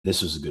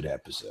This was a good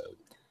episode.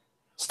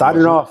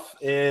 Starting off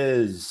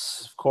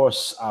is, of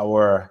course,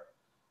 our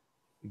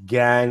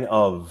gang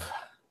of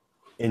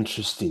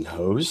interesting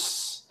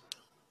hosts.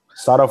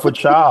 Start off with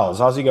Charles.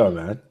 How's he going,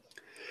 man?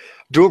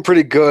 Doing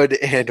pretty good,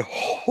 and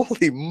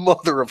holy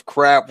mother of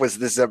crap was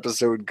this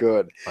episode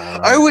good.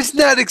 I was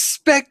not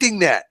expecting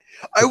that.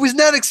 I was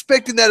not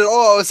expecting that at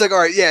all. I was like, all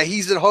right, yeah,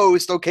 he's a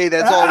host. Okay,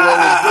 that's all well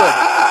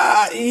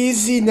and good.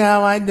 Easy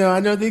now. I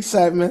know the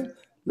excitement.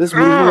 Let's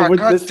move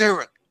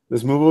over.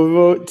 Let's move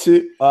over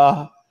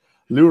to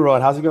Lou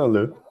Rod. How's it going,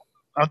 Lou?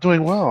 I'm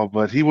doing well,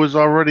 but he was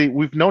already.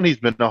 We've known he's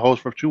been a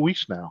host for 2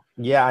 weeks now.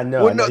 Yeah, I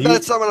know. Well, no,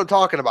 that's not what I'm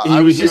talking about. He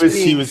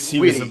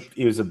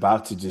was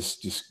about to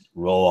just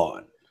roll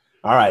on.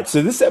 All right,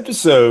 so this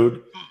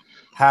episode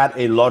had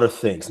a lot of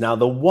things. Now,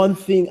 the one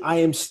thing I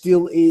am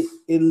still a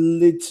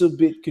little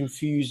bit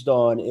confused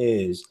on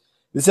is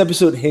this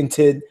episode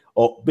hinted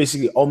or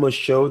basically almost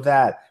showed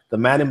that the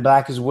man in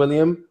black is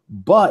William,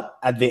 but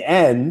at the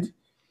end,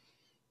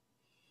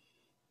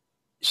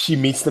 she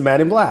meets the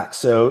man in black.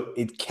 So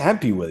it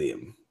can't be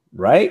William,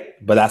 right?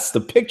 But that's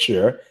the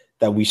picture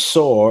that we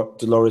saw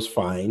Dolores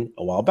find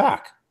a while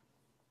back.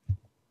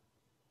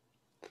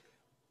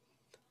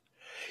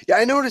 Yeah,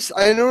 I noticed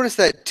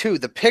that too.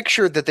 The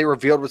picture that they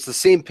revealed was the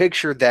same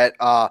picture that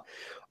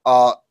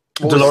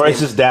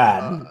Dolores'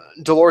 dad.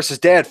 Dolores'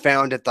 dad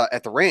found at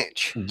the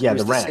ranch. Yeah,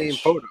 the ranch. Same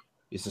photo.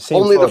 It's the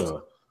same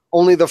photo.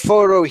 Only the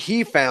photo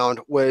he found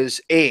was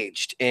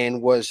aged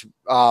and was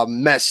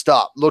messed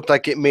up. Looked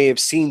like it may have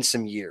seen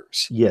some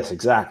years. Yes,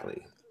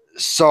 exactly.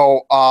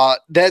 So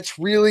that's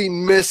really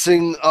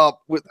messing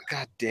up with.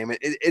 God damn it!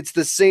 It's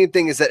the same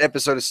thing as that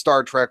episode of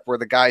Star Trek where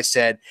the guy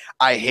said,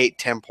 "I hate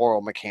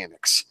temporal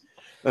mechanics."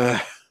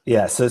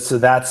 Yeah, so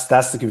that's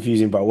the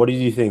confusing part. What do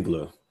you think,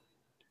 Lou?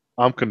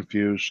 I'm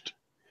confused.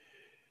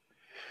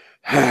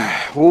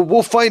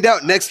 We'll find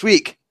out next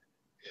week.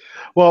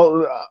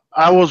 Well,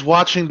 I was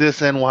watching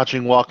this and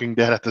watching Walking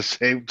Dead at the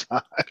same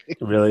time.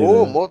 Really?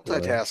 Oh,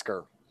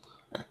 multitasker.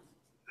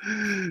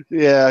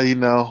 Yeah, you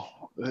know.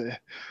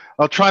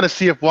 I'm trying to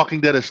see if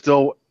Walking Dead is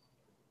still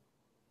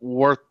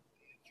worth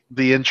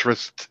the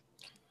interest.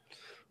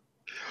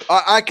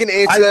 I can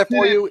answer that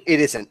for you. It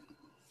isn't.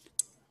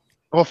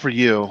 Well, for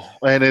you,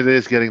 and it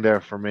is getting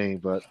there for me,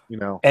 but you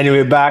know.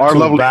 Anyway, back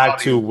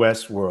to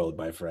Westworld,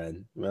 my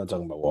friend. We're not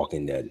talking about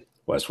Walking Dead.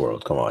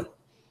 Westworld, come on.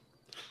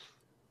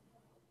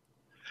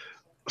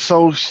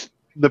 So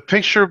the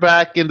picture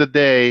back in the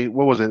day,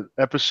 what was it?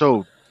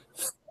 Episode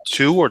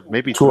 2 or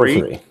maybe 2 or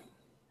 3?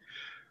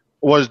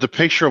 Was the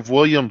picture of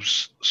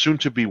William's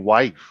soon-to-be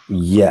wife?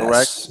 Yes.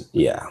 Correct?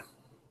 Yeah.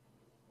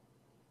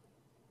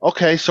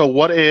 Okay, so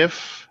what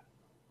if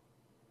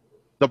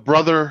the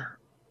brother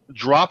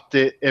dropped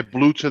it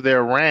blew to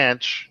their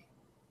ranch?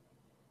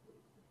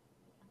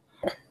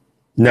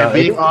 No, and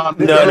being on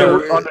the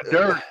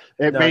dirt,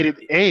 it made it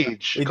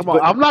age. Come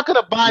on, I'm not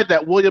gonna buy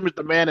that William is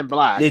the man in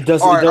black. It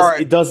doesn't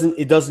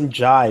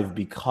jive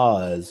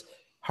because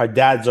her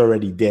dad's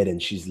already dead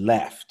and she's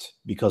left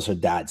because her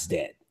dad's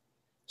dead.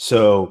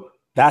 So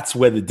that's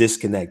where the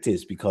disconnect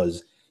is,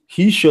 because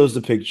he shows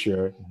the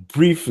picture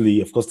briefly.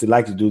 Of course, they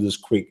like to do this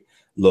quick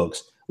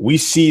looks. We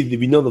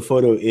know the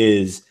photo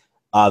is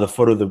the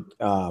photo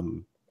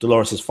that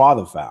Dolores'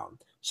 father found.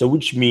 So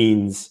which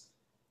means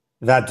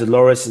that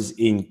Dolores is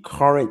in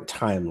current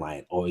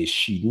timeline, or is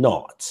she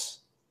not?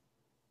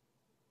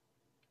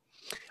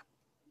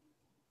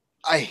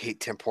 I hate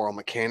temporal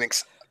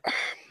mechanics.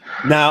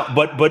 Now,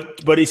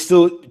 but it's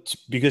still,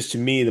 because to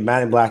me, the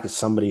man in black is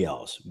somebody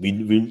else. We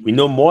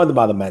know more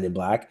about the man in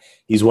black.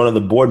 He's one of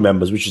the board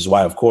members, which is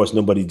why, of course,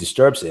 nobody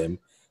disturbs him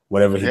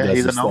whenever he does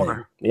he's his an thing.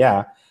 owner.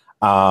 Yeah.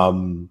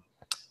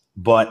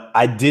 But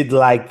I did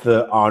like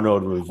the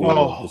Arnold reveal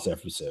of this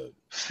episode.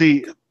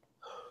 See,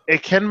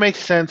 it can make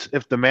sense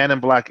if the man in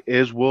black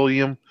is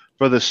William,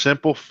 for the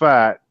simple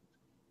fact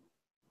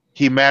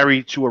he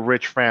married to a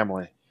rich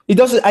family. He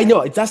doesn't. I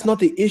know that's not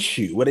the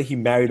issue, whether he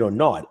married or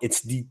not.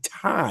 It's the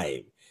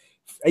time.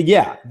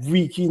 Yeah,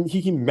 he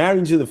can marry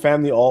into the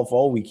family for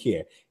all we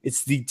care.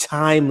 It's the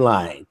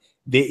timeline.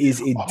 There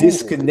is a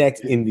disconnect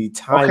in the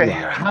timeline. Okay,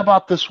 how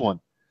about this one?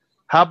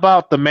 How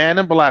about the man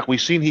in black?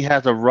 We've seen he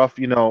has a rough,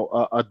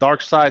 a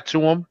dark side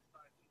to him,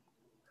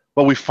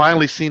 but we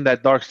finally seen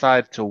that dark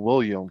side to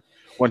William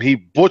when he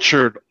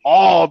butchered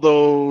all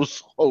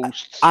those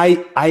hosts.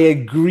 I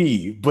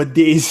agree, but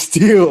there is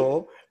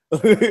still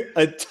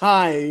a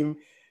time.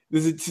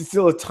 There's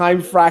still a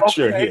time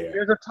fracture here.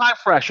 There's a time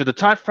fracture. The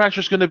time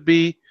fracture is going to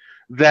be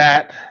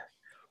that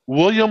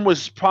William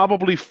was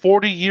probably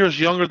 40 years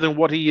younger than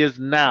what he is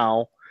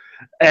now,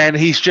 and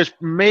he's just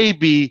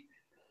maybe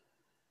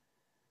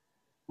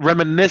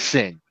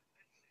reminiscing.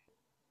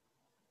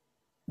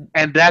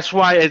 And that's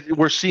why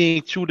we're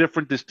seeing two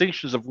different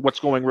distinctions of what's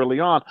going really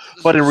on.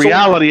 But in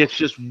reality, it's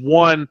just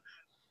one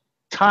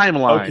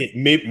timeline. Okay,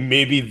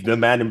 maybe the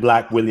man in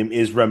black, William,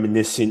 is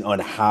reminiscing on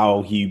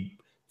how he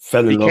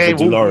fell in love with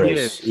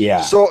Dolores.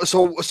 Yeah. So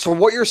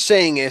what you're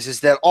saying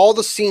is that all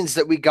the scenes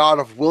that we got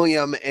of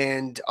William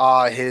and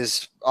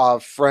his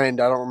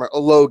friend, I don't remember,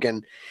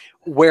 Logan,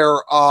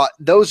 where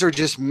those are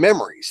just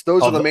memories.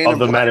 Those are the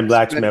Man in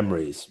Black's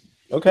memories.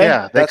 Okay,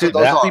 Yeah, that's what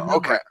those are. be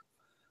Okay,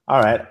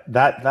 all right,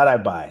 that I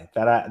buy.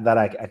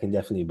 I can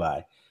definitely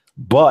buy.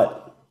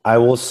 But I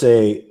will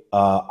say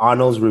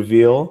Arnold's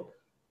reveal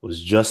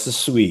was just as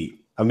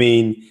sweet. I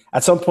mean,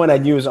 at some point I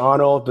knew it was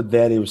Arnold, but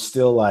then it was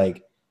still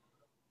like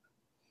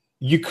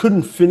you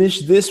couldn't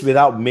finish this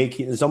without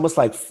making. It's almost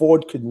like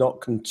Ford could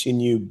not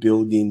continue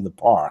building the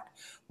park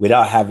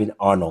without having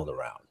Arnold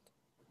around.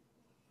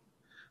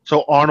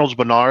 So Arnold's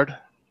Bernard.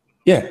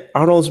 Yeah,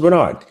 Arnold's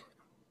Bernard.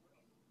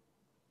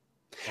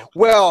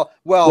 Well,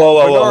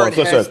 Bernard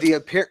has the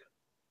appearance.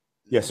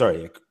 Yeah,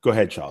 sorry. Go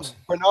ahead, Charles.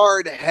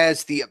 Bernard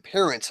has the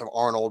appearance of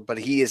Arnold, but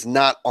he is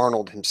not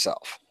Arnold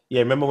himself.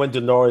 Yeah, remember when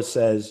Dolores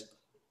says,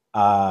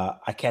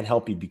 I can't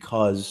help you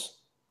because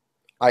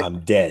I'm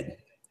dead.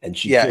 And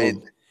she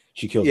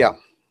killed him.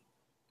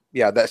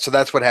 Yeah, so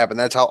that's what happened.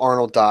 That's how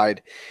Arnold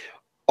died.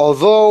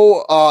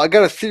 Although I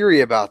got a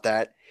theory about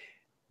that.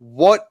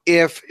 What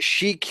if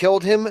she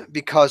killed him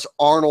because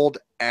Arnold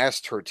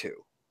asked her to?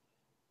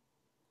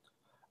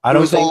 I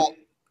don't think...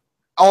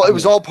 it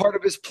was all part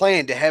of his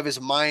plan to have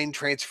his mind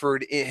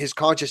transferred, his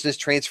consciousness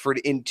transferred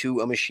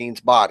into a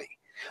machine's body.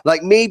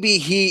 Like maybe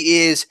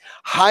he is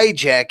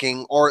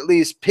hijacking or at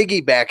least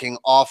piggybacking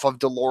off of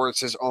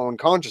Dolores' own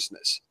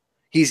consciousness.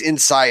 He's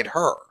inside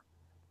her.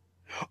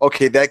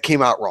 Okay, that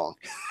came out wrong.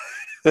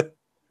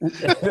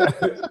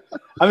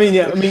 I mean,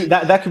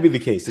 that could be the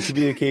case. It could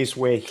be the case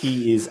where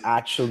he is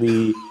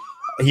actually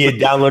he had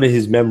downloaded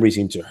his memories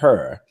into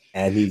her,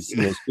 and he's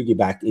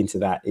piggybacked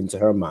into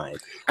her mind.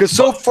 Because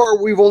so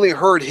far we've only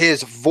heard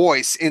his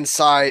voice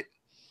inside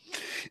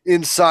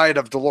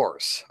of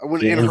Dolores,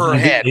 in her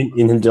head,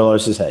 in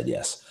Dolores' head.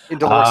 Yes, in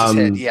Dolores'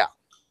 head. Yeah,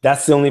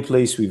 that's the only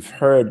place we've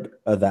heard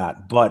of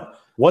that. But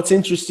what's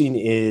interesting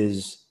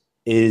is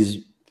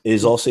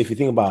also, if you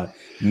think about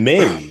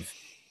it,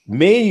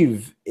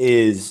 Maeve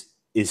is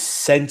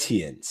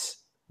sentient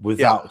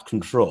without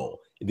control.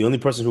 The only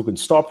person who can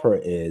stop her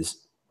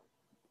is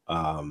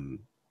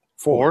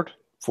Ford.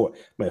 Ford.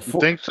 You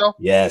think so?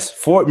 Yes.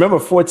 Ford. Remember,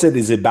 Ford said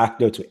there's a back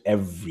door to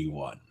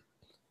everyone.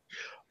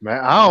 Man,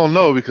 I don't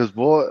know because,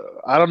 boy,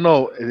 I don't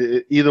know.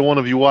 Either one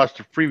of you watched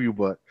the preview,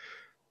 but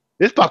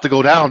it's about to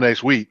go down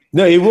next week.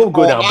 No, it will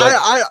go down.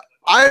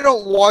 I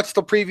don't watch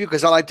the preview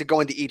because I like to go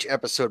into each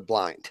episode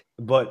blind.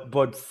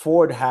 But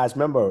Ford has,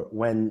 remember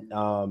when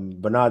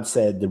Bernard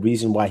said the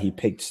reason why he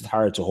picked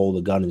her to hold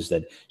the gun is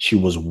that she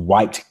was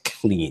wiped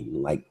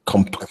clean, like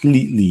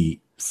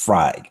completely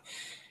fried.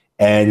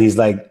 And he's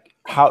like,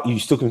 how you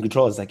still can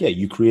control it? It's like, yeah,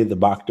 you created the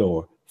back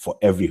door for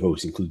every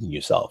host, including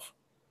yourself.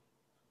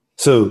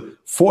 So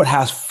Ford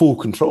has full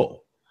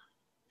control.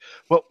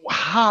 But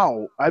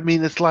how? I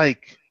mean, it's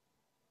like,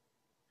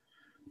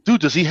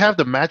 dude, does he have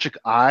the magic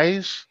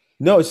eyes?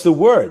 No, it's the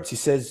words. He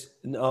says,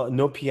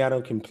 no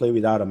piano can play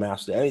without a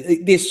master. I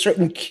mean, there's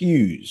certain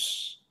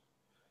cues.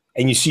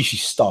 And you see she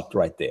stopped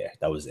right there.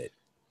 That was it.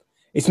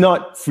 It's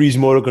not freeze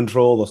motor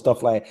control or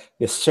stuff like that.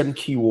 There's certain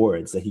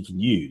keywords that he can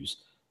use.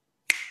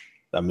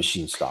 That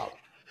machine stopped.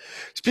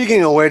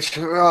 Speaking of which,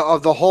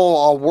 of the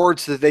whole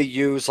words that they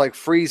use, like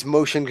freeze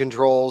motion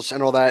controls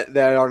and all that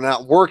are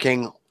not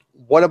working,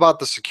 what about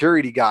the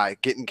security guy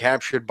getting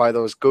captured by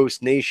those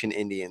Ghost Nation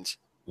Indians?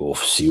 We'll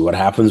see what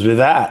happens with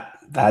that.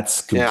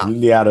 That's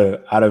completely out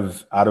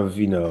of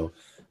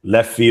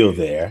left field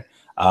there.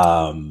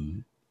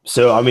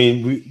 So I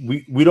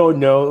mean, we don't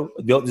know.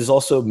 There's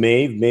also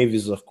Maeve. Maeve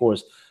is of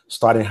course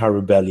starting her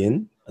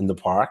rebellion in the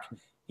park.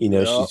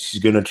 She's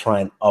going to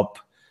try and up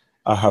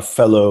her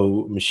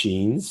fellow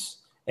machines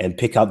and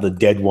pick out the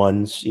dead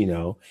ones.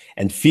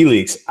 And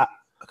Felix,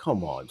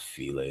 come on,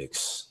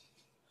 Felix.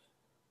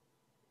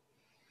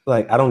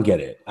 Like, I don't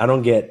get it. I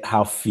don't get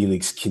how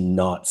Felix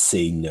cannot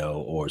say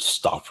no or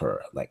stop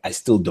her. Like, I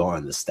still don't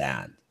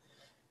understand.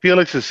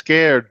 Felix is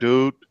scared,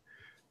 dude.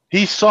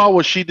 He saw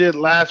what she did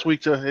last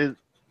week to his,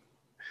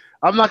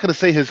 I'm not going to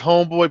say his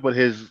homeboy, but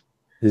his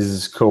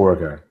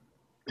coworker.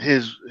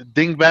 His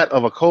dingbat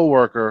of a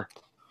coworker.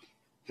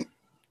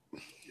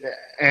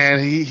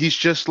 And he's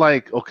just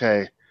like,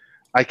 okay,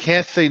 I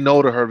can't say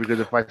no to her because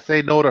if I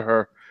say no to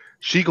her,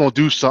 she going to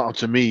do something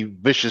to me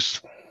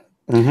vicious.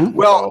 Mm-hmm.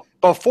 Well,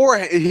 before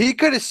he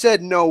could have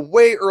said no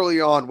way early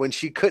on when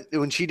she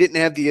didn't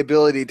have the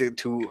ability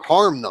to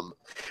harm them,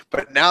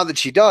 but now that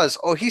she does,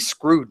 he's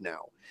screwed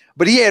now.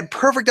 But he had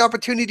perfect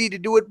opportunity to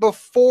do it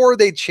before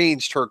they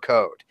changed her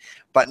code.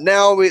 But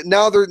now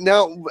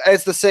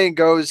as the saying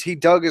goes, he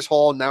dug his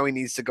hole. Now he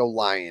needs to go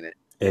lie in it.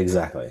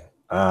 Exactly.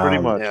 Pretty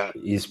much. Yeah.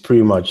 He's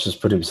pretty much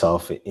just put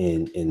himself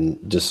in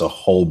just a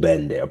whole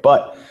bend there.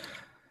 But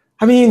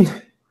I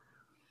mean,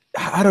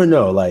 I don't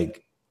know.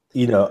 Like,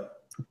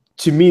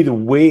 to me, the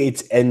way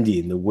it's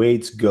ending, the way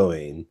it's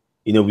going,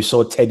 we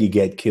saw Teddy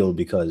get killed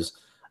because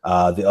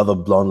the other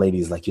blonde lady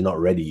is like, you're not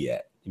ready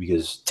yet.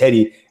 Because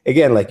Teddy,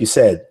 again, like you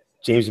said,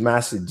 James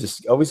Massey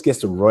just always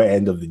gets the raw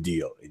end of the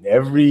deal in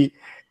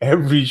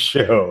every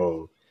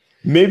show.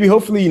 Maybe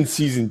hopefully in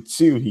season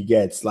 2 he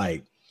gets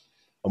like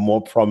a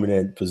more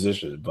prominent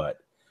position, but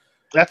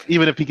that's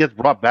even if he gets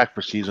brought back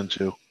for season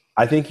 2.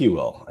 I think he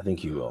will. I think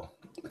he will.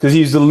 Because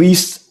he's the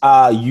least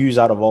used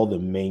out of all the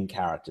main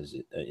characters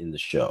in the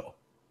show.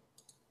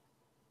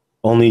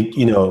 Only,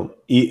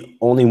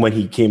 only when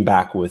he came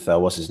back with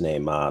what's his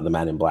name, the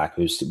Man in Black,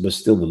 was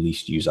still the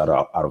least used out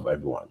of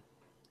everyone.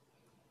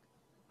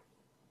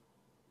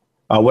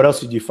 What else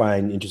did you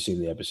find interesting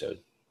in the episode?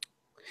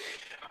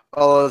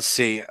 Oh, let's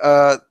see.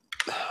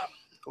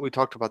 We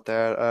talked about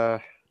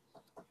that.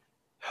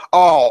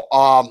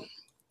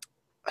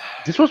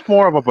 This was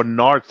more of a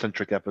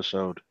Bernard-centric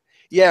episode.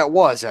 Yeah, it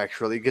was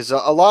actually, because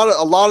a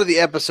lot of the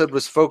episode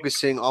was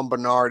focusing on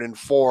Bernard and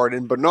Ford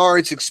and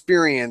Bernard's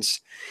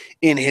experience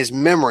in his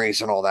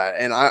memories and all that.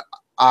 And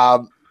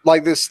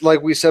like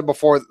we said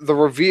before, the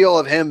reveal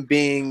of him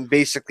being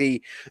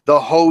basically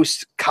the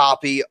host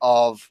copy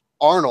of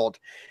Arnold,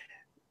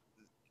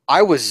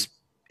 I was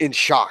in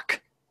shock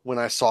when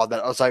I saw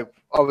that. I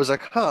was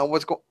like, huh,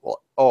 what's going?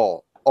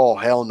 Oh,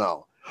 hell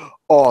no!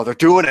 Oh, they're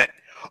doing it!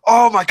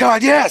 Oh my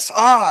God, yes!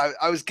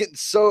 I was getting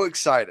so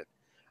excited.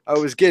 I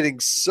was getting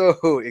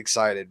so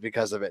excited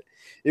because of it.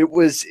 It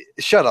was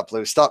shut up,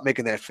 Lou. Stop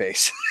making that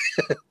face.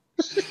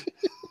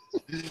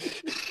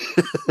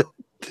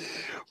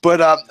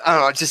 But I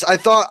don't know. Just I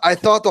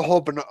thought the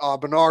whole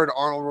Bernard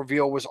Arnold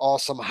reveal was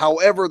awesome.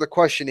 However, the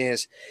question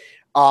is,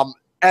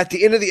 at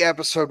the end of the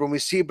episode when we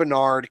see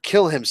Bernard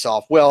kill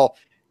himself,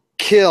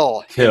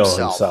 kill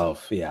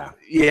himself. Yeah.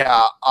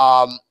 Yeah.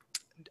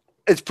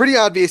 It's pretty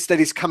obvious that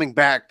he's coming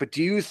back, but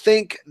do you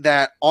think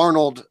that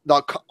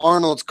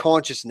Arnold's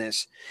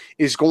consciousness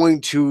is going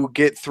to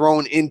get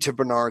thrown into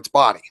Bernard's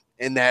body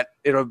and that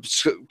it'll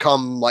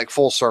come like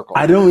full circle?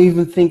 I don't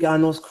even think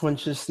Arnold's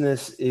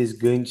consciousness is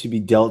going to be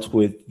dealt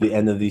with the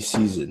end of the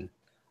season.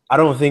 I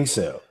don't think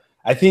so.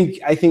 I think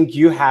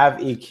you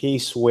have a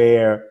case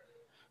where,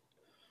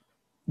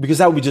 because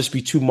that would just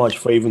be too much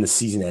for even the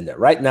season ender.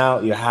 Right now,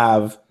 you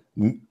have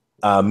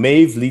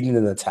Maeve leading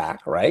an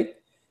attack, right?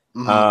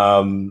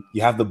 Mm-hmm.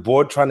 You have the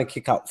board trying to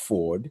kick out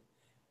Ford.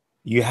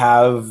 You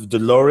have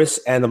Dolores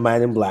and the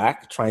Man in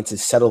Black trying to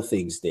settle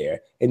things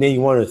there, and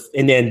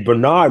then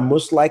Bernard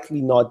most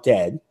likely not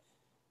dead.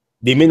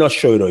 They may not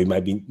show it, or it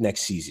might be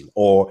next season,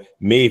 or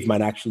Maeve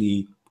might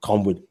actually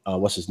come with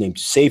what's his name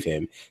to save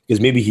him,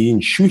 because maybe he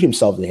didn't shoot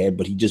himself in the head,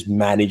 but he just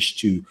managed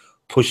to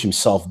push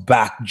himself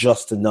back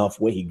just enough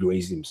where he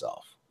grazed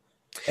himself.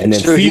 And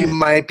then so he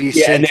might be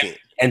sentient.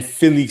 And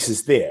Felix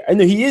is there. I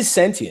know he is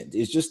sentient.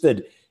 It's just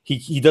that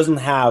he doesn't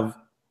have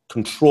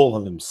control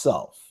of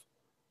himself.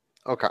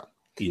 Okay.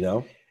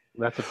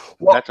 That's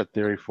a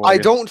theory for you. I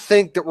don't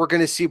think that we're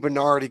going to see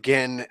Bernard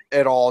again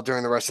at all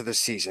during the rest of the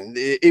season.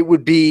 It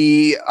would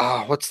be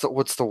what's the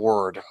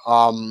word?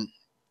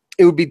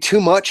 It would be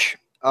too much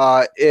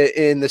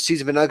in the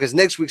season finale, because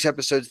next week's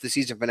episode is the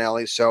season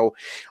finale. So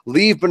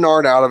leave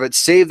Bernard out of it.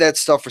 Save that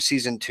stuff for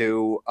season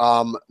 2.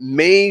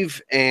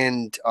 Maeve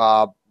and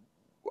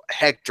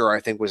Hector, I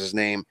think was his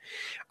name.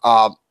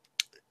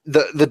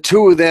 The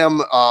two of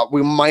them,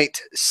 we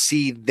might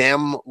see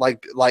them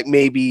like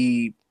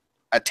maybe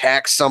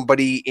attack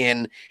somebody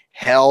in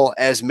hell,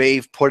 as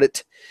Maeve put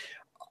it.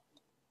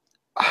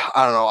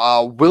 I don't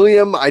know.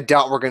 William, I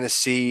doubt we're going to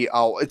see.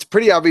 It's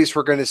pretty obvious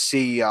we're going to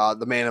see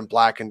the Man in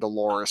Black and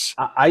Dolores.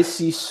 I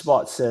see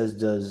Spot says,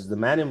 does the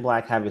Man in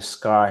Black have a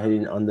scar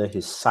hidden under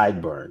his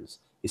sideburns?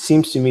 It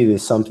seems to me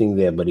there's something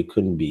there, but it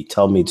couldn't be.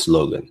 Tell me it's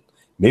Logan.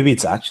 Maybe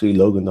it's actually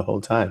Logan the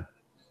whole time.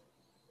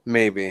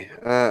 Maybe.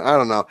 I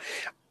don't know.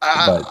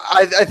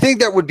 I think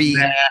that would be.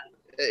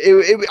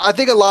 I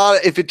think a lot.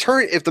 If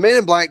the Man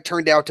in Black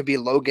turned out to be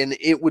Logan,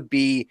 it would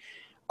be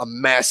a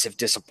massive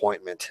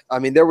disappointment. I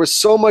mean, there was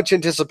so much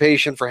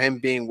anticipation for him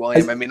being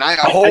William. I mean, I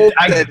hope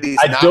that he's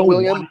not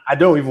William. I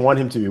don't even want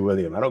him to be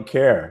William. I don't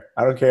care.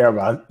 I don't care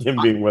about him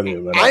being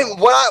William.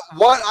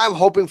 What I'm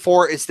hoping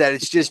for is that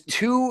it's just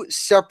two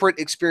separate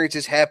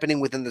experiences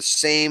happening within the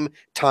same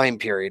time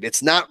period.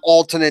 It's not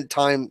alternate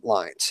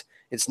timelines.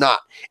 It's not.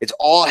 It's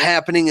all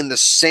happening in the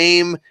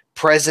same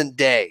present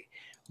day.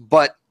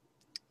 But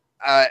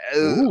I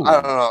don't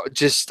know.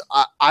 Just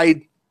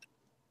I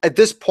at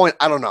this point,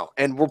 I don't know.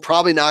 And we're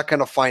probably not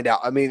going to find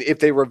out. I mean, if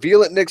they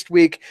reveal it next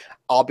week,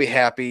 I'll be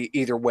happy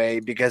either way,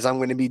 because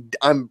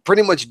I'm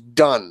pretty much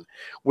done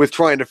with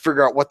trying to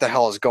figure out what the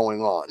hell is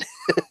going on.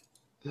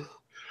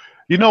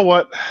 You know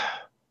what?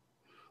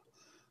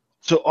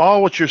 So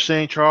all what you're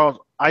saying, Charles,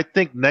 I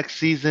think next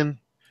season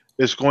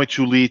is going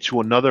to lead to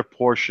another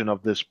portion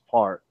of this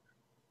part.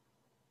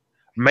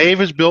 Maeve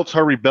has built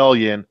her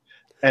rebellion,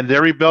 and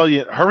her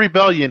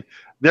rebellion,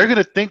 they're going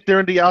to think they're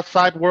in the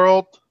outside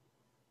world,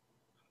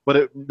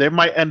 but they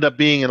might end up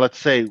being in, let's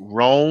say,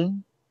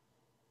 Rome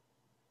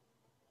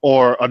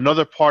or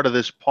another part of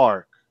this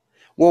park.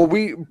 Well,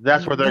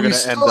 that's where they're going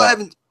to end up.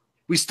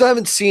 We still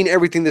haven't seen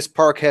everything this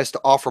park has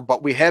to offer,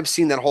 but we have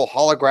seen that whole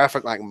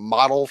holographic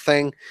model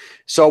thing.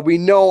 So we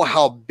know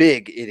how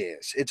big it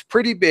is. It's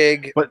pretty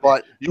big.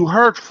 But you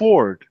heard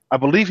Ford. I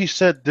believe he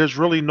said there's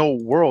really no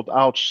world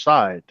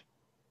outside,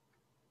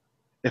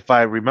 if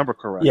I remember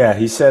correctly. Yeah,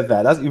 he said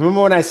that. You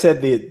remember when I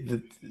said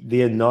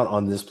they're not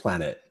on this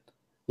planet?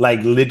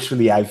 Like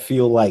literally, I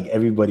feel like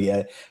everybody,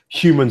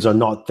 humans are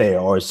not there,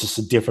 or it's just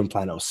a different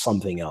planet or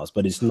something else.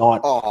 But it's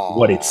not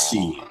what it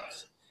seems.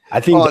 I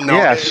think. Oh no!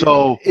 Yeah,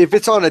 so if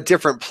it's on a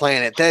different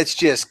planet, that's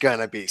just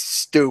gonna be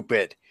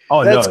stupid.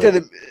 Oh That's no!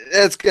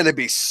 gonna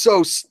be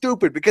so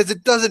stupid because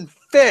it doesn't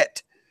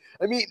fit.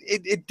 I mean,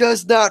 it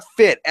does not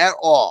fit at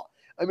all.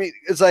 I mean,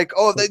 it's like,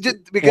 oh, they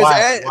just because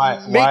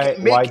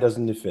Why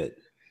doesn't it fit?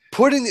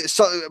 putting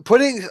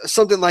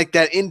something like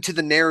that into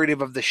the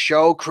narrative of the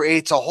show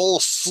creates a whole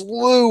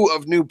slew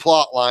of new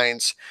plot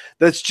lines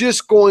that's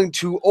just going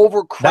to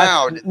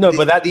overcrowd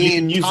the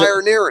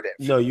entire narrative.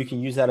 No, you can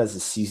use that as a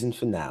season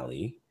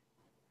finale,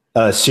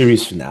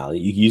 series finale.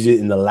 You can use it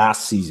in the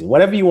last season,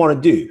 whatever you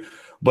want to do.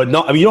 But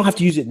no, I mean, you don't have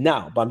to use it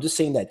now. But I'm just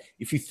saying that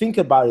if you think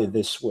about it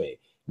this way,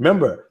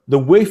 remember the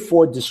way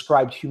Ford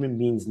described human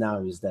beings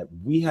now is that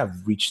we have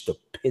reached the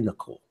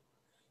pinnacle.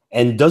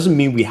 And doesn't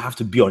mean we have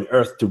to be on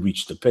Earth to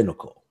reach the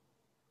pinnacle.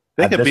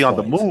 They could be on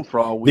the moon for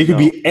all we know. They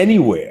could be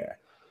anywhere.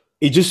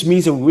 It just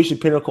means that we reach the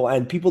pinnacle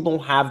and people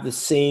don't have the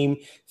same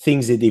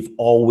things that they've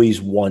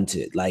always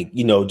wanted. Like,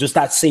 you know, just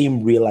that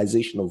same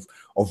realization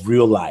of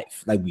real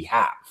life like we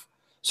have.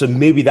 So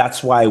maybe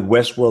that's why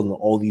Westworld and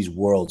all these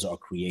worlds are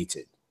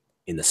created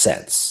in a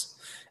sense.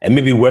 And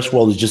maybe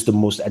Westworld is just the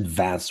most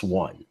advanced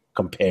one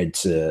compared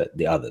to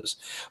the others.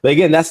 But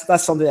again,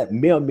 that's something that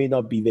may or may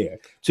not be there.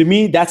 To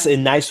me, that's a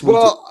nice way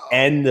to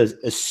end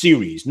a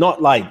series,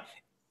 not like,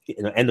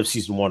 you know, end of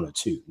season 1 or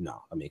 2.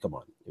 No, I mean, come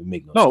on, it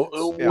make no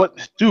sense.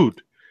 What,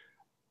 dude?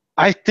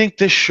 I think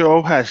this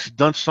show has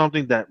done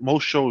something that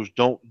most shows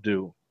don't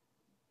do.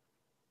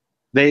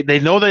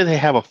 They know that they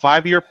have a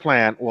 5-year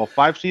plan, well,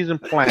 5-season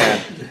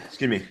plan.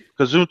 Excuse me,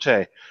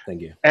 Kazunte. Thank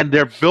you. And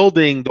they're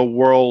building the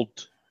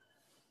world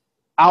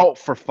out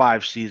for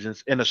 5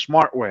 seasons in a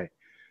smart way.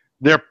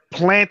 They're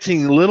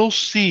planting little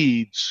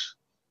seeds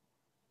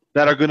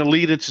that are going to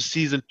lead into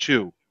season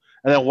 2.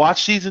 And then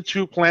watch season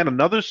 2 plant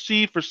another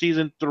seed for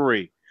season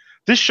 3.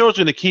 This show's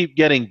going to keep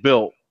getting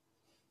built.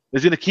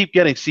 It's going to keep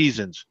getting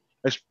seasons.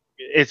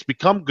 It's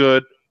become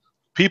good.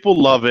 People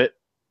love it.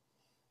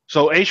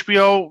 So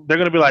HBO, they're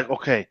going to be like,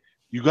 okay,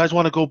 you guys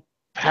want to go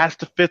past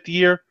the 5th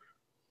year?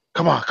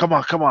 Come on.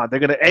 They're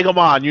going to egg them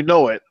on. You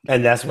know it.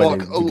 And that's when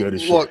they go to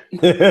shit. Look,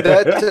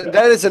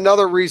 that is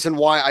another reason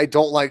why I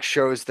don't like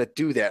shows that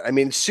do that. I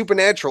mean,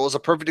 Supernatural is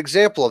a perfect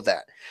example of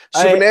that.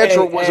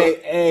 Supernatural was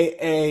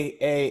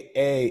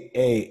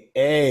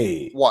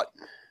What?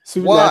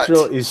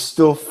 Supernatural is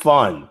still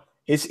fun.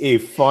 It's a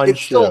fun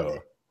show.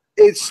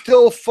 It's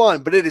still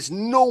fun, but it is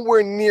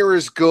nowhere near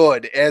as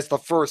good as the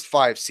first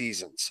 5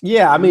 seasons.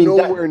 Yeah, I mean,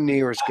 nowhere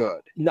near as good.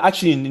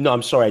 Actually, no,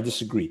 I'm sorry, I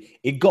disagree.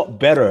 It got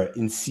better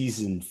in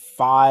season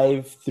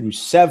 5 through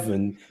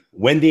 7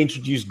 when they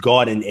introduced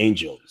God and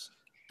angels.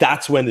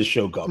 That's when the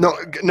show got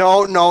better.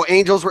 No.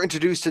 Angels were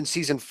introduced in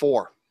season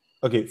 4.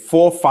 Okay,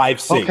 4, 5,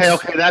 6.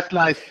 Okay, that's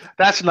nice.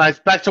 That's nice.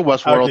 Back to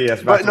Westworld. Okay,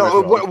 yes, but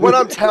no, what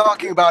I'm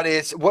talking about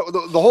is what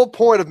the whole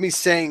point of me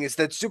saying is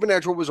that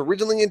Supernatural was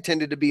originally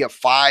intended to be a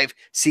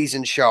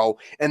 5-season show,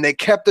 and they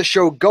kept the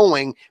show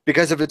going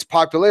because of its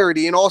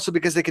popularity and also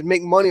because they could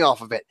make money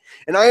off of it.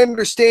 And I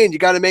understand you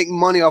got to make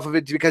money off of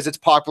it because it's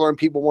popular and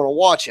people want to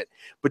watch it,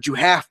 but you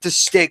have to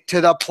stick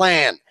to the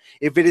plan.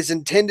 If it is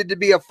intended to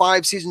be a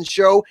 5-season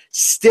show,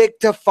 stick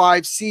to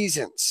 5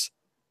 seasons.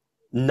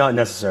 Not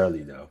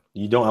necessarily, though.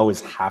 You don't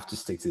always have to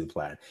stick to the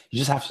plan. You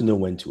just have to know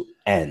when to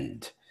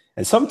end.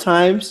 And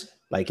sometimes,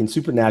 like in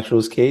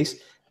Supernatural's case,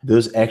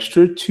 those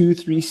extra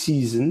 2-3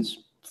 seasons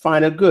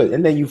find a good,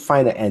 and then you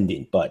find an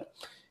ending. But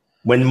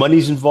when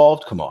money's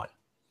involved, come on.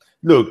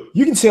 Look,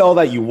 you can say all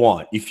that you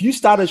want. If you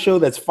start a show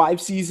that's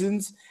 5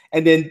 seasons,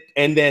 and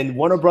then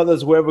Warner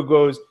Brothers, whoever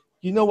goes,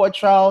 you know what,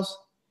 Charles?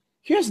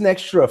 Here's an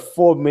extra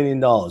 $4 million.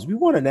 We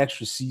want an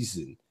extra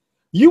season.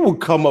 You will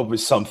come up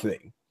with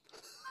something.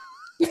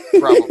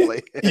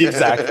 Probably.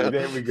 Exactly.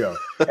 There we go.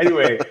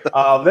 Anyway,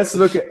 let's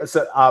look at.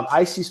 So,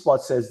 Icy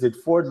Spot says, did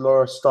Ford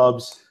lure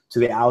Stubbs to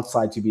the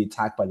outside to be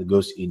attacked by the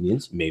Ghost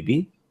Indians?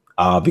 Maybe,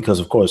 because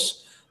of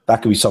course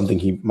that could be something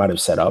he might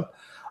have set up.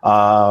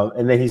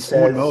 And then he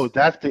says, "Oh no,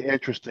 that's the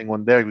interesting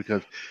one there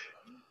because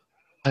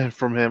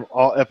from him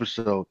all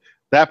episode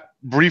that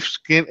brief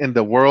skin in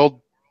the world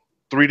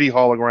 3D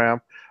hologram.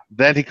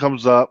 Then he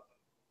comes up,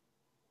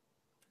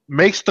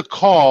 makes the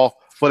call."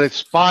 But it's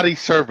spotty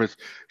service.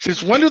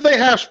 Since when do they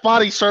have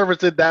spotty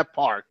service in that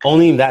park?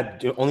 Only in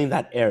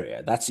that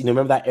area. That's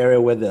remember that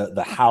area where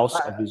the house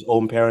of his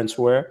own parents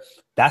were?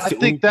 I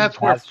think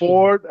that's where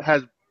Ford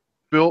has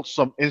built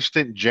some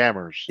instant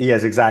jammers.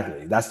 Yes,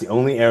 exactly. That's the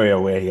only area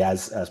where he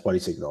has spotty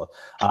signal.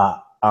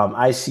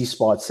 IC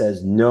Spot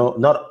says no,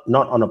 not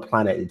on a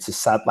planet. It's a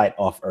satellite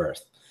off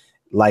Earth,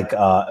 like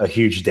a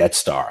huge Death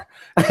Star.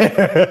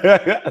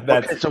 Okay,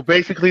 so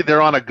basically,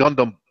 they're on a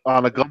Gundam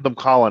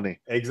colony.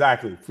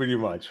 Exactly, pretty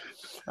much.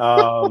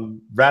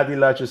 Bradley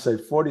Latcher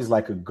said Ford is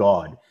like a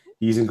god.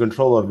 He's in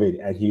control of it,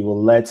 and he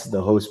will let the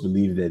host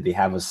believe that they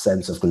have a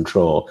sense of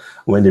control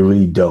when they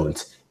really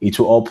don't. It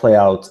will all play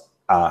out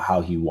how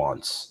he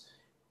wants.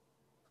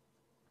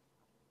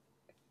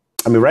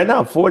 I mean, right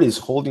now Ford is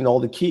holding all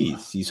the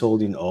keys. He's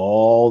holding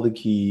all the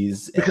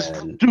keys. Because,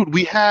 dude,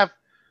 we have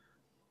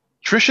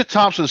Trisha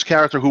Thompson's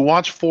character who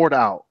wants Ford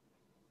out.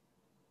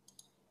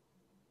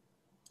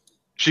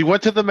 She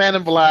went to the Man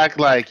in Black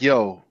like,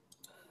 yo,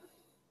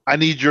 I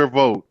need your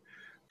vote.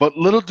 But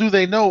little do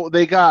they know,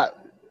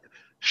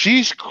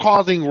 she's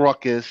causing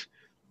ruckus.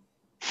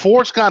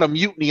 Ford's got a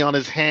mutiny on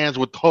his hands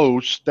with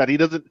Toast that he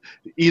doesn't,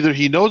 either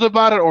he knows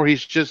about it or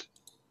he's just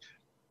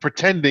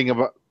pretending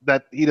about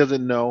that he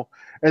doesn't know.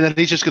 And then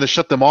he's just going to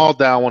shut them all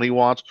down when he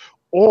wants.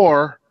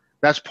 Or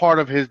that's part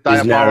of his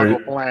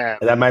diabolical plan.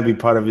 That might be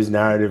part of his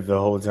narrative the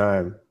whole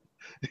time.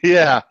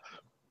 Yeah.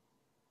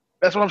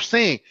 That's what I'm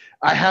saying.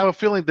 I have a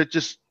feeling that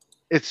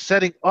it's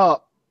setting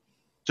up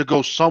to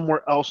go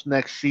somewhere else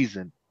next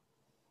season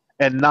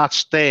and not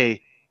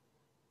stay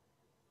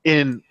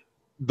in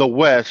the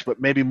West,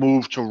 but maybe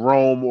move to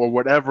Rome or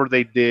whatever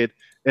they did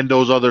in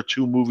those other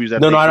two movies. I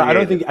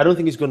don't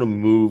think it's going to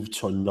move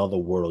to another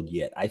world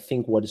yet. I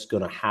think what is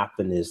going to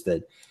happen is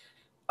that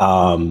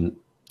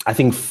I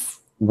think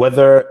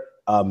whether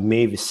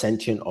Maeve is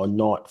sentient or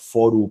not,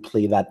 Ford will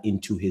play that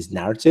into his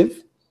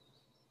narrative.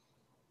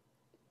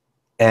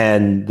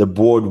 And the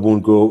board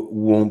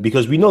won't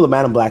because we know the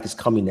Man in Black is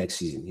coming next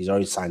season. He's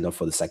already signed up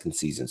for the second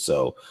season.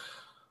 So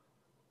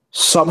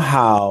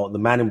somehow the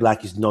Man in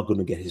Black is not going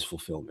to get his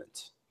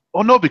fulfillment.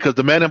 Oh no, because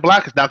the Man in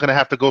Black is now going to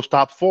have to go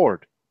stop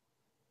Ford.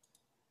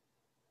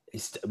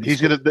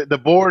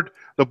 The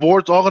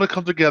board's all going to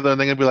come together and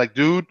they're going to be like,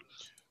 dude,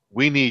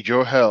 we need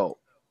your help.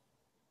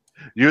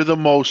 You're the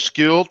most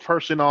skilled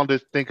person on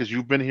this thing because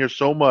you've been here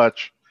so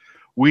much.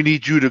 We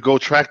need you to go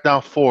track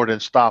down Ford and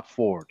stop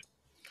Ford.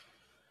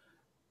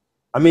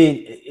 I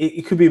mean,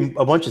 it could be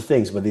a bunch of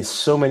things, but there's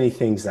so many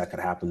things that could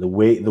happen. The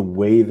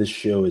way the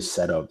show is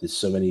set up, there's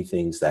so many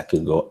things that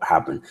can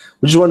happen.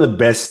 Which is one of the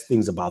best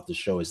things about the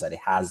show is that it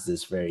has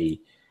this very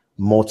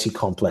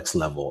multi-complex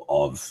level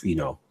of,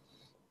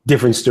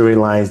 different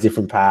storylines,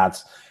 different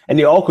paths, and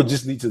they all could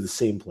just lead to the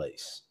same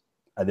place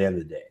at the end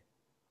of the day.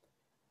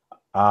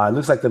 It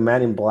looks like the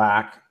Man in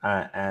Black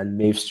and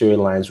Maeve's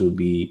storylines will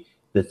be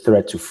the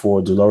threat to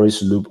Ford.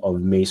 Dolores' loop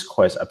of Maeve's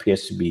quest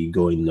appears to be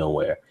going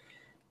nowhere.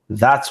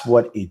 That's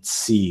what it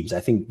seems. I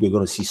think we're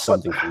going to see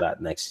something from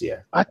that next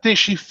year. I think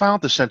she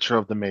found the center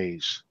of the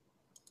maze.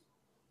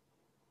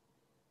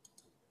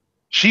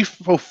 She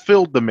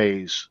fulfilled the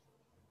maze.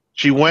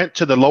 She went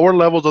to the lower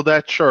levels of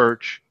that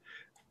church,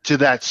 to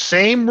that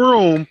same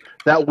room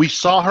that we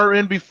saw her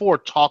in before,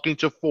 talking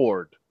to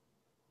Ford.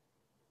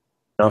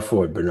 Not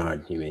Ford,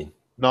 Bernard, you mean?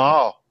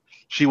 No.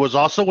 She was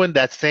also in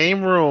that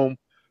same room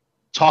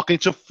talking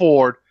to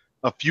Ford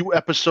a few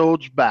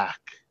episodes back.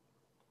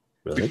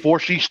 Really? Before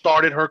she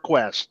started her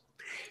quest.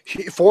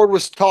 Ford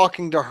was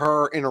talking to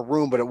her in a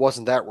room, but it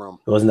wasn't that room.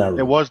 It wasn't that room.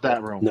 It was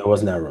that room. No, it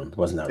wasn't that room. It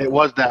wasn't that room. It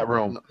was that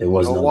room. It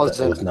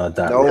was not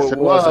that room. Yes, it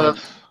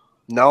wasn't.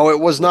 No, it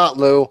was not,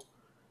 Lou.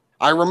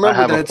 I remember I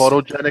have a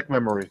photogenic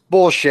memory.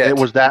 Bullshit. It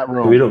was that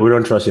room. We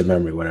don't trust your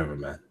memory, whatever,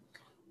 man.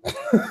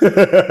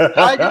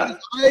 I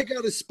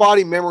got a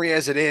spotty memory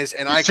as it is,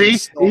 and I see.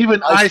 Can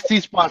even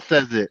IC Spot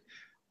says it.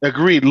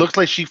 Agreed. Looks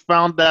like she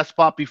found that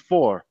spot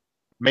before,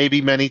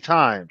 maybe many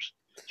times.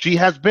 She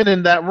has been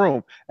in that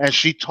room, and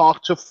she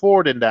talked to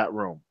Ford in that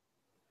room.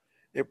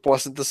 It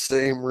wasn't the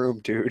same room,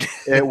 dude.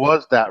 It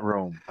was that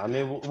room. I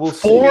mean, we'll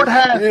Ford see.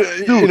 has.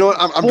 Dude, you know what?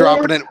 I'm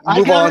dropping it. Move on.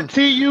 I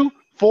guarantee you,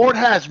 Ford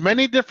has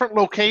many different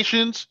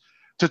locations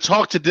to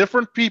talk to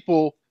different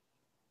people,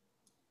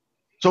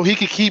 so he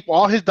can keep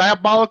all his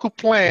diabolical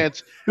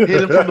plans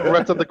hidden from the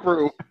rest of the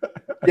crew.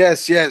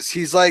 Yes.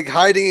 He's like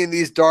hiding in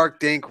these dark,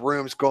 dank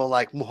rooms, going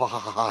like,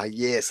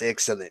 "Yes,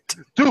 excellent."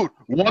 Dude,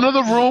 one of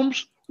the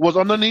rooms was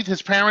underneath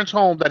his parents'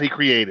 home that he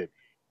created.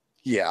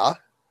 Yeah.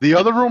 The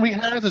other room he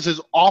has is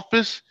his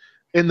office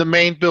in the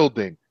main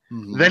building.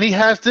 Mm-hmm. Then he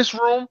has this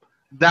room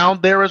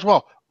down there as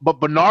well. But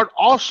Bernard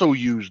also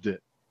used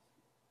it.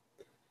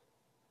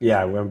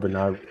 Yeah, when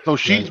Bernard. So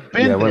she's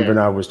been there. When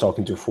Bernard was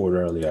talking to Ford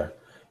earlier,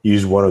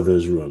 used one of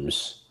those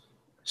rooms.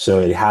 So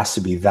it has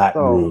to be that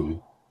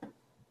room.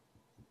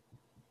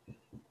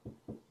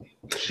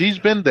 She's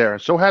been there.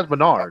 So has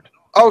Bernard.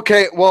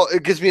 Okay, well,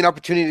 it gives me an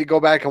opportunity to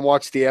go back and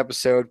watch the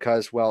episode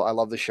because, well, I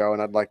love the show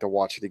and I'd like to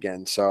watch it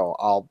again. So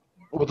I'll.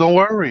 Well, don't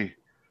worry.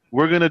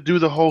 We're going to do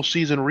the whole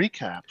season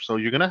recap. So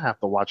you're going to have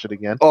to watch it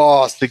again.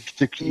 Oh, to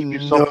keep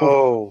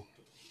yourself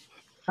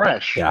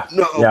fresh. Yeah.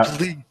 No,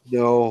 please.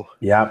 No.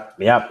 Yep.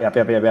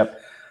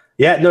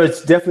 Yeah, no, it's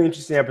definitely an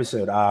interesting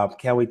episode.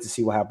 Can't wait to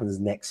see what happens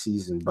next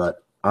season.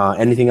 But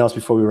anything else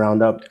before we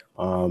round up?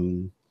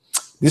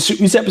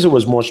 This episode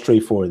was more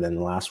straightforward than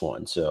the last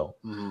one. So.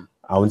 Mm-hmm.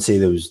 I wouldn't say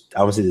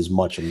there's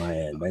much on my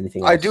end, but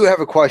anything else? I do have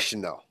a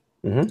question though.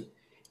 Mm-hmm.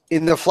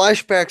 In the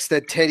flashbacks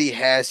that Teddy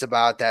has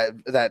about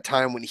that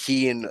time when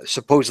he and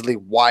supposedly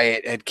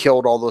Wyatt had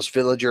killed all those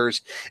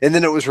villagers, and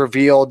then it was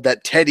revealed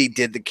that Teddy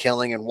did the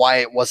killing and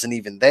Wyatt wasn't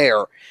even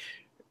there.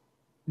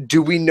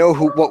 Do we know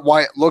what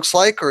Wyatt looks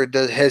like, or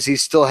has he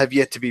still have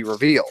yet to be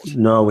revealed?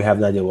 No, we have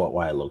no idea what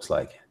Wyatt looks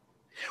like.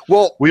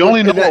 Well, we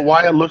only know what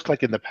Wyatt looks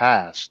like in the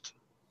past.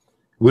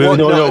 We Well,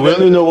 no, we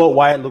only know what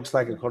Wyatt looks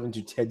like according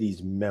to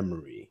Teddy's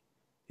memory,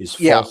 his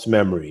false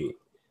memory.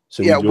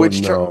 So we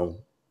don't know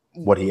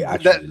what he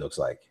actually looks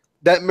like.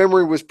 That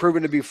memory was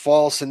proven to be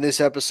false in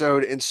this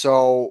episode, and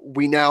so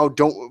we now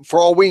don't. For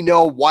all we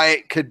know,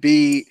 Wyatt could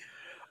be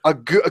a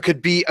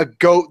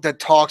goat that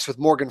talks with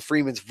Morgan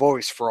Freeman's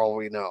voice. For all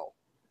we know.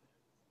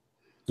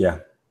 Yeah,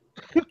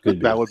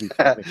 that would be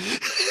funny.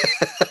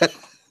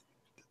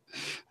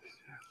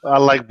 I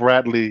like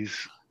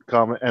Bradley's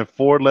comment, and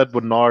Ford led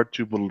Bernard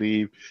to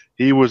believe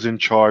he was in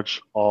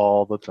charge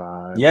all the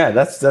time. Yeah,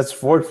 that's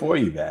Ford for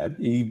you, man.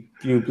 He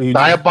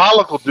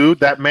diabolical,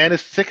 dude. That man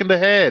is sick in the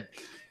head.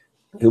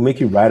 He'll make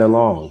you ride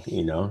along,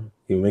 you know.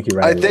 He'll make you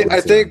ride along. I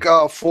think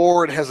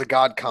Ford has a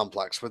god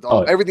complex with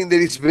everything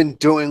that he's been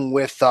doing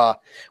with the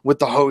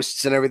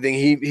hosts and everything.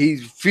 He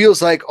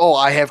feels like, oh,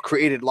 I have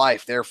created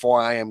life,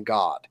 therefore I am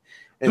God.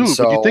 And dude,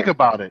 but you think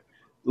about it.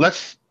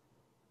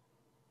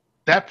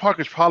 That park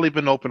has probably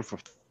been open for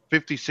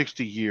 50,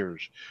 60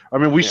 years. I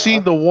mean, we've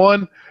seen the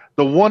one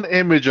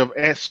image of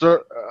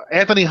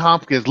Anthony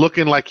Hopkins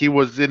looking like he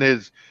was in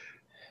his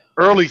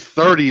early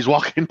 30s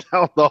walking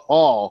down the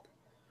hall.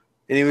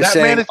 And he was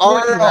saying,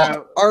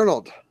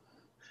 Arnold.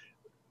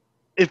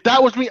 If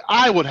that was me,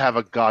 I would have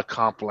a god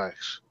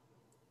complex.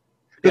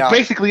 Because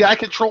basically, I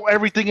control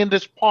everything in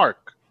this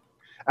park.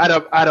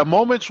 At a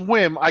moment's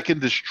whim, I can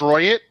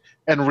destroy it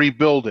and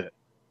rebuild it.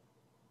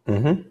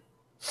 Mm-hmm.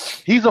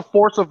 He's a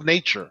force of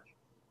nature.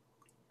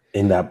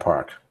 In that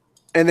park.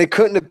 And they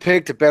couldn't have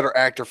picked a better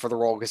actor for the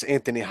role because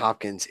Anthony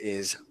Hopkins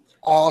is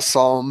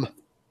awesome.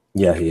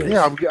 Yeah, he is.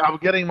 Yeah, I'm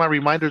getting my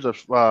reminders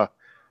of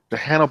the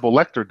Hannibal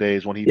Lecter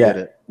days when he did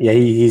it. Yeah,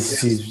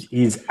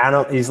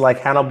 he's like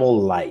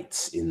Hannibal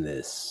Light in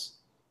this.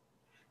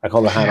 I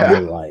call it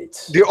Hannibal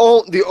Light.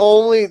 The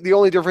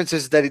only difference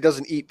is that he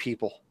doesn't eat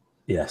people.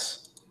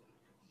 Yes.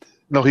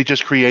 No, he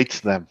just creates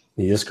them.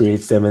 He just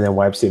creates them and then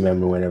wipes their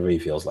memory whenever he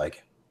feels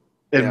like.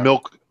 In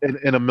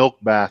a milk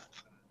bath.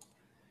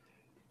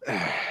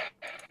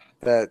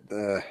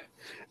 That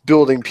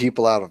building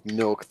people out of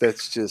milk,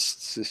 that's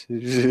just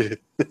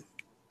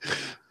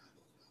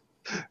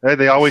Hey,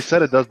 they always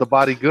said it does the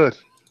body good.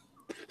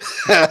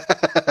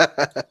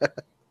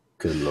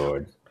 Good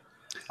Lord.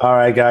 All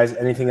right, guys.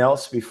 Anything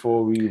else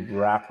before we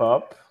wrap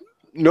up?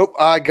 Nope,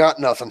 I got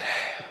nothing.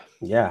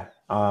 Yeah.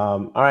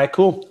 All right,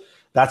 cool.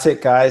 That's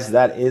it, guys.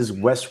 That is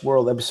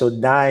Westworld episode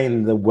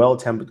 9, The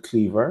Well-Tempered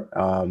Clavier.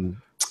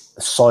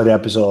 A solid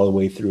episode all the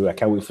way through. I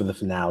can't wait for the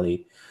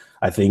finale.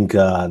 I think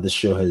this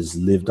show has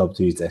lived up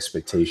to its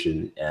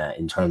expectation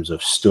in terms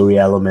of story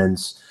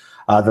elements.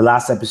 The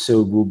last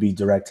episode will be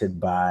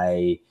directed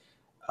by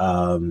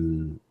I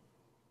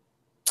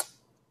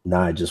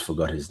just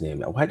forgot his name.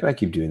 Why do I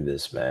keep doing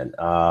this, man?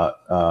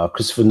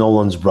 Christopher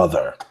Nolan's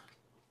brother.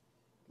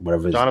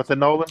 Jonathan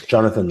Nolan?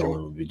 Jonathan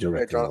Nolan will be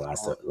directing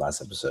the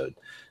last episode.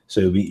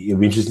 So it'll be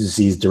interesting to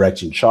see his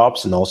directing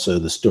chops and also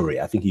the story.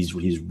 I think he's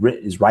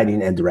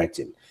writing and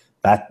directing.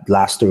 That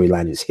last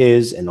storyline is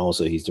his, and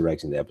also he's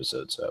directing the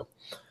episode. So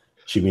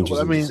should be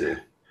interesting to see.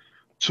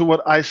 To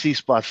what IC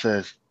Spot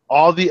says,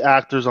 all the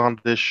actors on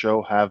this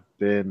show have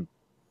been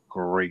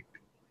great.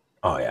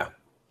 Oh yeah,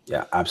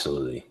 yeah,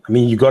 absolutely. I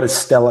mean, you got a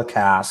stellar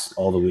cast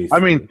all the way through.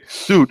 I mean,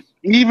 dude,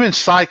 even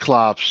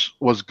Cyclops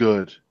was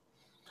good.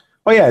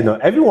 Oh yeah,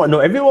 everyone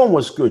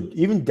was good.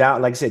 Even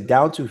down, like I said,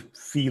 down to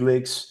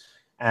Felix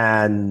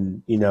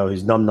and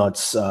his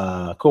numbnuts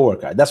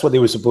coworker. That's what they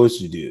were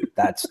supposed to do.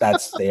 That's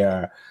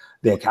their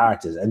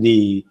characters, and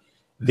they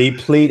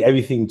played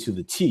everything to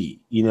the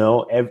T.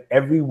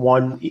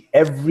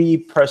 Every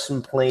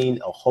person playing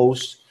a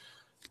host,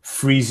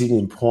 freezing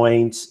in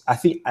points. I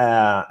think,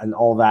 and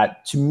all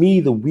that. To me,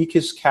 the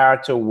weakest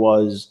character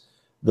was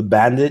the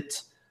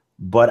bandit,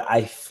 but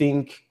I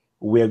think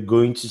we're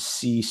going to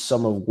see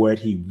some of where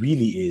he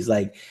really is.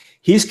 Like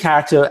his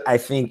character, I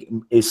think,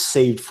 is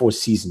saved for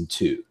season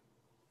 2.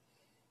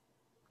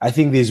 I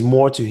think there's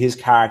more to his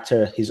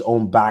character, his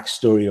own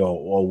backstory,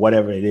 or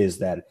whatever it is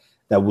that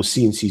we'll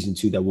see in season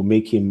 2 that will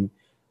make him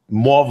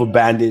more of a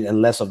bandit and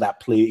less of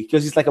that play,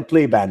 because he's like a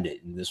play bandit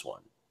in this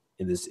one.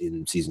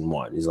 In season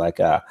 1, he's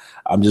like,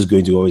 I'm just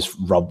going to always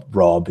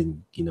rob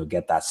and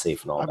get that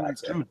safe and all that.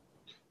 So. Dude,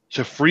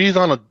 to freeze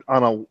on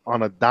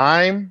a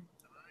dime,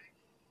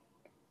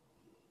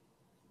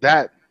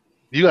 that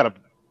you gotta.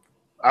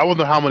 I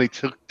wonder how many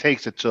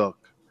takes it took,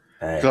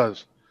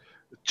 because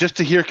just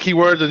to hear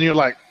keywords and you're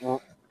like,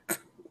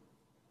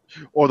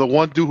 or the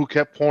one dude who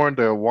kept pouring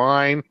their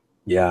wine.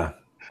 Yeah.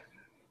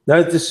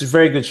 No, this is a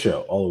very good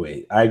show all the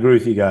way. I agree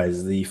with you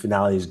guys. The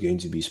finale is going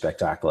to be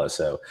spectacular.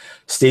 So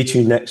stay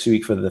tuned next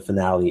week for the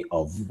finale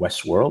of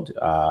Westworld.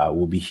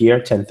 We'll be here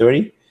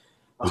 10:30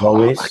 as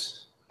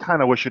always. I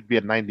kind of wish it'd be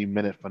a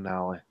 90-minute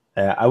finale.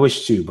 I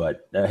wish too,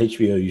 but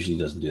HBO usually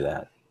doesn't do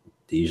that.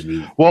 They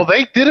usually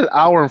they did an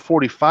hour and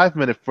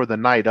 45-minute for the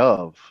night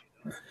of.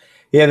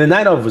 Yeah, the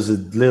night of was a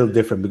little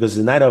different because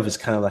the night of is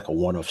kind of like a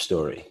one-off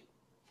story.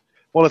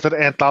 Well, it's an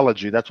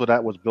anthology. That's what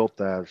that was built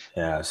as.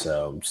 Yeah,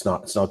 so it's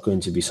not going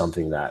to be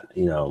something that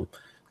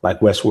like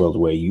Westworld,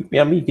 where you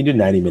can do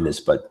 90 minutes,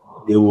 but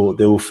they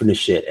will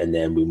finish it, and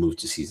then we move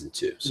to season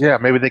 2. So. Yeah,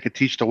 maybe they could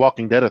teach The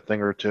Walking Dead a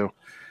thing or two.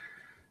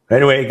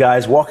 Anyway,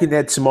 guys, Walking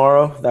Dead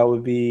tomorrow. That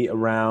would be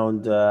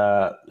around.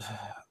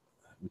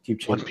 We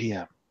keep 1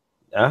 p.m.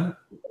 Huh?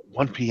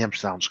 1 p.m.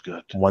 sounds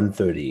good.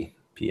 1:30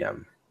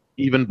 p.m.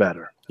 Even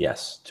better.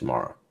 Yes,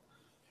 tomorrow.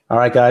 All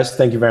right, guys.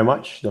 Thank you very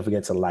much. Don't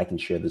forget to like and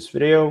share this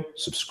video.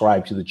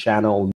 Subscribe to the channel.